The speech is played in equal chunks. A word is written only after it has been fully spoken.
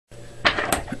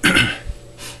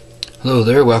Hello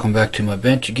there, welcome back to my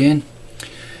bench again.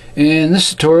 In this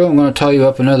tutorial I'm going to tie you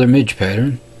up another midge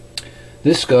pattern.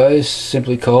 This guy is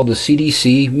simply called the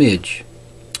CDC midge.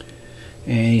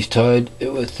 And he's tied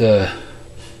it with a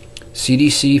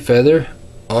CDC feather,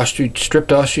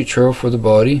 stripped ostrich herl for the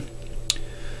body,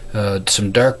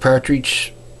 some dark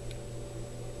partridge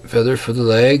feather for the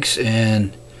legs,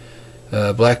 and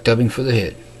black dubbing for the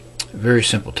head. A very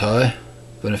simple tie,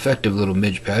 but an effective little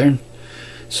midge pattern.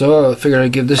 So I figured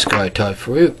I'd give this guy a tie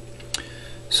for you.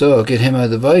 So I'll get him out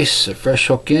of the vise, a fresh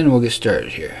hook in, and we'll get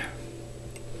started here.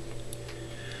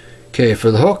 Okay,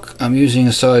 for the hook I'm using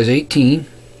a size 18,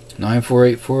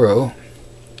 94840,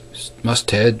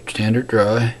 mustad, standard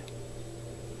dry.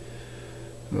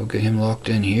 We'll get him locked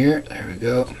in here, there we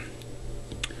go.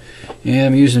 And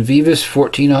I'm using Vivis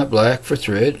 14-aught black for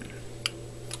thread.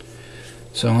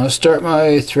 So I'm going to start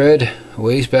my thread a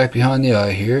ways back behind the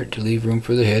eye here to leave room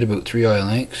for the head, about 3 eye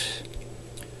lengths.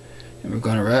 And we're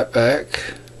going to wrap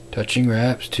back, touching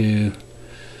wraps to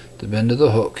the bend of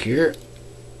the hook here.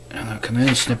 And I'm going to come in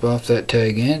and snip off that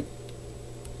tag end,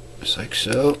 just like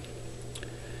so.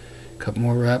 A couple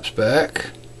more wraps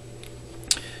back.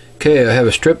 Okay, I have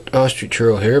a stripped ostrich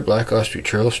herl here, black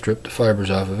ostrich herl, stripped the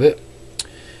fibers off of it.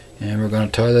 And we're going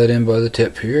to tie that in by the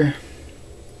tip here.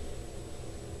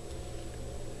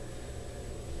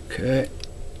 Okay,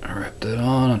 I'll wrap that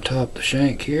on top of the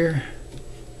shank here,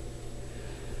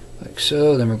 like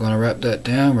so. Then we're going to wrap that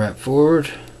down, wrap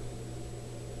forward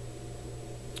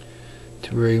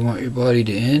to where you want your body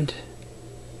to end.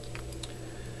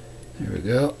 There we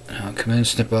go. Now I'll come in and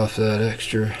snip off that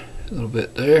extra little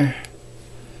bit there.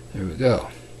 There we go.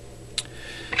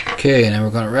 Okay, and then we're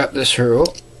going to wrap this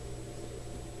herl,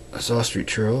 this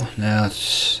ostrich herl. Now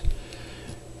it's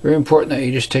very important that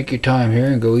you just take your time here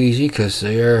and go easy, because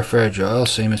they are fragile,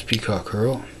 same as peacock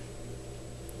herl.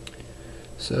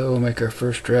 So we'll make our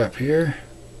first wrap here,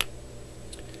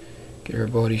 get our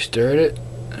body started,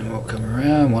 and we'll come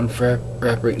around, one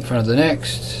wrap right in front of the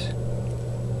next,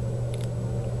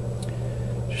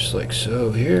 just like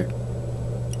so here.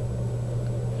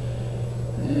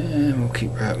 And we'll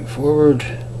keep wrapping forward,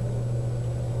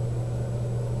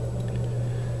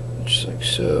 just like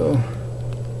so.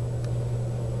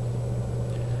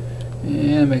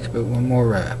 And make about one more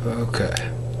wrap. Okay.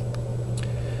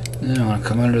 Then I want to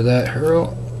come under that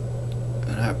herl,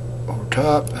 and up over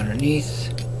top,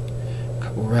 underneath, a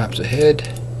couple wraps ahead,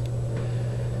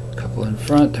 a couple in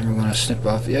front, then we're going to snip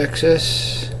off the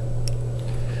excess.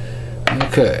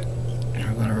 Okay. And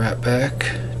we're going to wrap back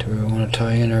to where we want to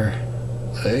tie in our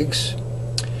legs.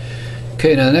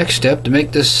 Okay, now the next step, to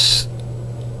make this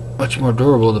much more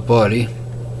durable, the body,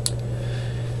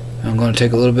 I'm going to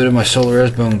take a little bit of my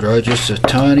Solaris bone dry, just a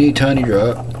tiny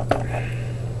drop.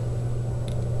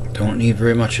 Don't need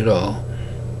very much at all.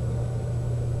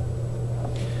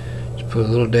 Just put a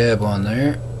little dab on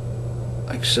there,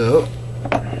 like so.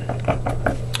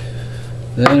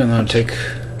 Then I'm going to take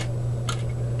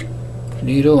a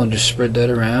needle and just spread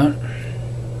that around.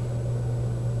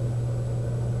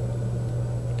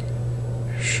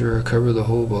 Sure, cover the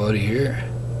whole body here.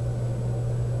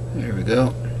 There we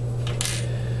go.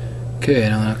 Okay,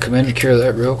 and I'm going to come in and cure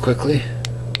that real quickly.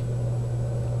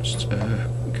 Just give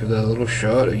that a little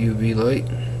shot of UV light.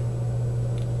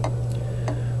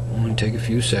 Only take a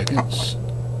few seconds.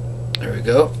 There we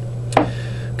go.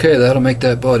 Okay, that'll make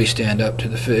that body stand up to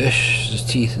the fish. There's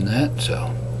teeth in that,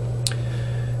 so.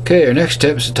 Okay, our next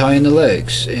step is to tie in the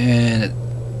legs. And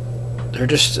they're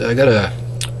just, I got a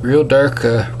real dark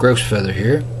grouse feather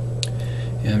here.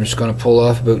 And I'm just going to pull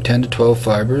off about 10 to 12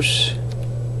 fibers.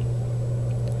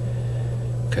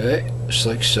 Okay, just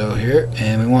like so here,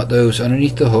 and we want those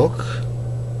underneath the hook,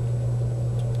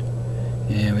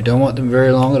 and we don't want them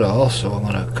very long at all, so I'm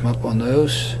going to come up on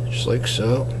those just like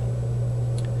so.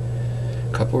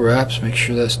 A couple wraps, make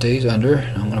sure that stays under,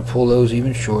 and I'm going to pull those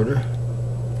even shorter.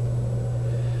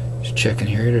 Just checking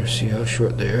here to see how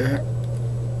short they are.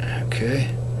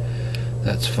 Okay,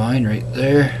 that's fine right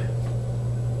there.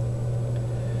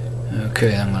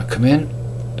 Okay, I'm going to come in,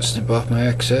 snip off my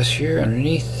excess here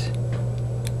underneath,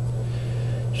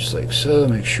 just like so.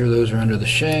 Make sure those are under the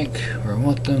shank where I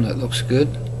want them. That looks good.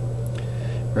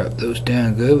 Wrap those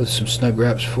down good with some snug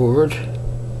wraps forward.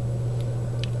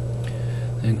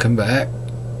 Then come back,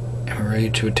 and we're ready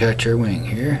to attach our wing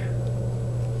here.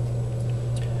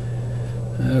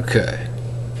 Okay.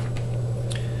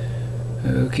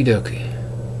 Okie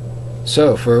dokie.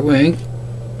 So for our wing,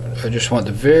 I just want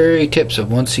the very tips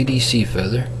of one CDC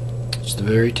feather. It's the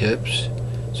very tips.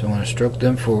 So I want to stroke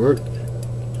them forward.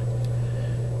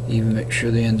 Even make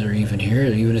sure the ends are even here,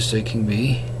 even as they can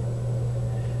be.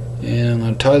 And I'm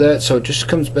going to tie that so it just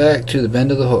comes back to the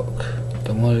bend of the hook.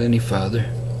 Don't want it any farther.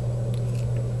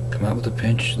 Come out with a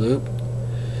pinch loop,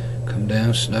 come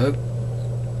down snug,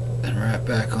 and wrap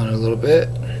back on it a little bit.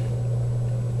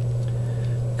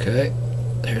 Okay,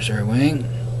 there's our wing.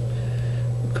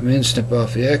 We'll come in, snip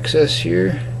off the excess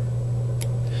here,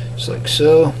 just like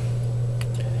so.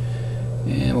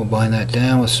 And we'll bind that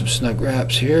down with some snug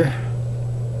wraps here.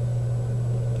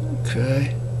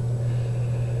 Okay.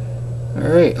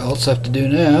 Alright, all it's left to do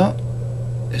now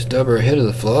is dub our head of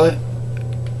the fly.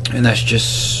 And that's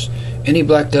just any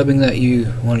black dubbing that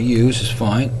you want to use is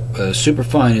fine. But super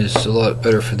fine is a lot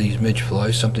better for these midge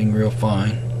flies, something real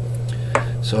fine.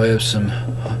 So I have some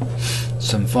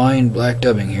fine black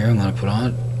dubbing here I'm going to put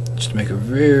on just to make a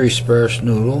very sparse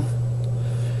noodle.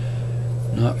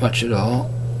 Not much at all.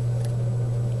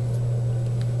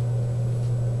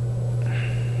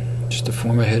 Just to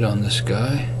form a head on this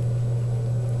guy.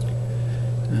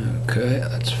 Okay,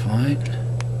 that's fine.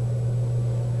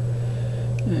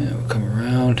 And we'll come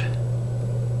around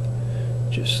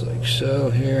just like so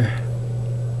here.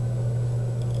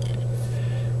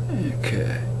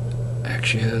 Okay,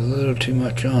 actually had a little too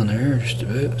much on there, just a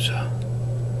bit, so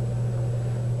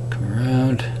come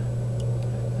around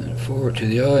and forward to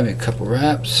the eye, make a couple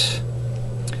wraps,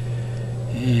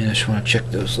 and I just want to check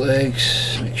those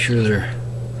legs, make sure they're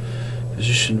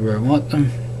positioned where I want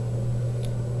them.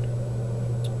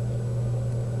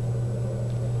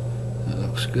 That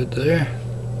looks good there.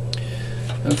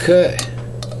 Okay,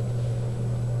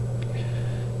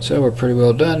 so we're pretty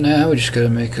well done now. We just got to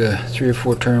make a 3 or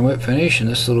 4 turn whip finish and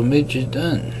this little midge is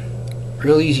done.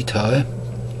 Real easy tie,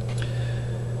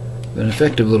 but an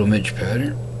effective little midge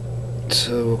pattern.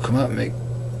 So we'll come up and make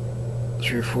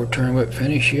 3 or 4 turn whip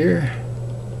finish here,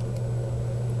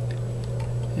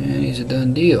 and he's a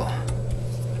done deal.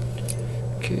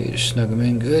 Okay, just snug him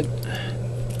in good.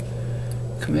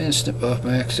 Come in, snip off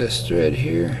my excess thread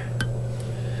here.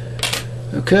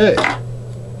 Okay,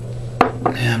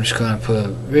 now I'm just going to put a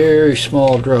very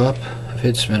small drop of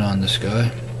head cement on this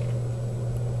guy,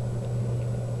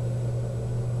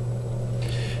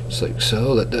 just like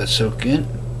so. Let that soak in.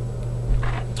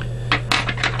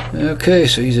 Okay,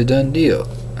 so he's a done deal.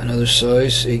 Another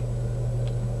size 18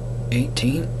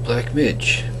 black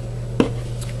midge.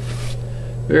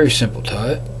 Very simple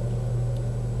tie.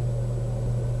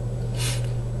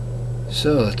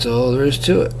 So that's all there is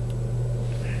to it.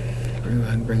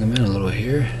 I can bring them in a little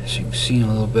here so you can see them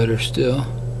a little better still.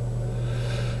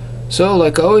 So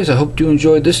like always, I hope you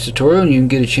enjoyed this tutorial and you can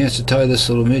get a chance to tie this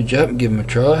little midge up and give him a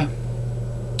try.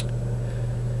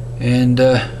 And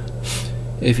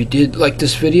if you did like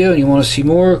this video and you want to see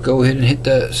more, go ahead and hit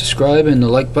that subscribe and the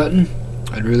like button.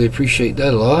 I'd really appreciate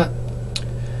that a lot.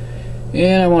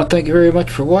 And I want to thank you very much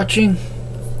for watching,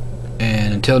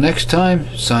 and until next time,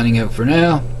 signing out for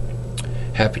now.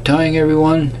 Happy tying,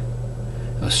 everyone.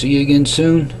 I'll see you again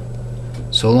soon.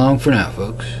 So long for now,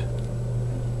 folks.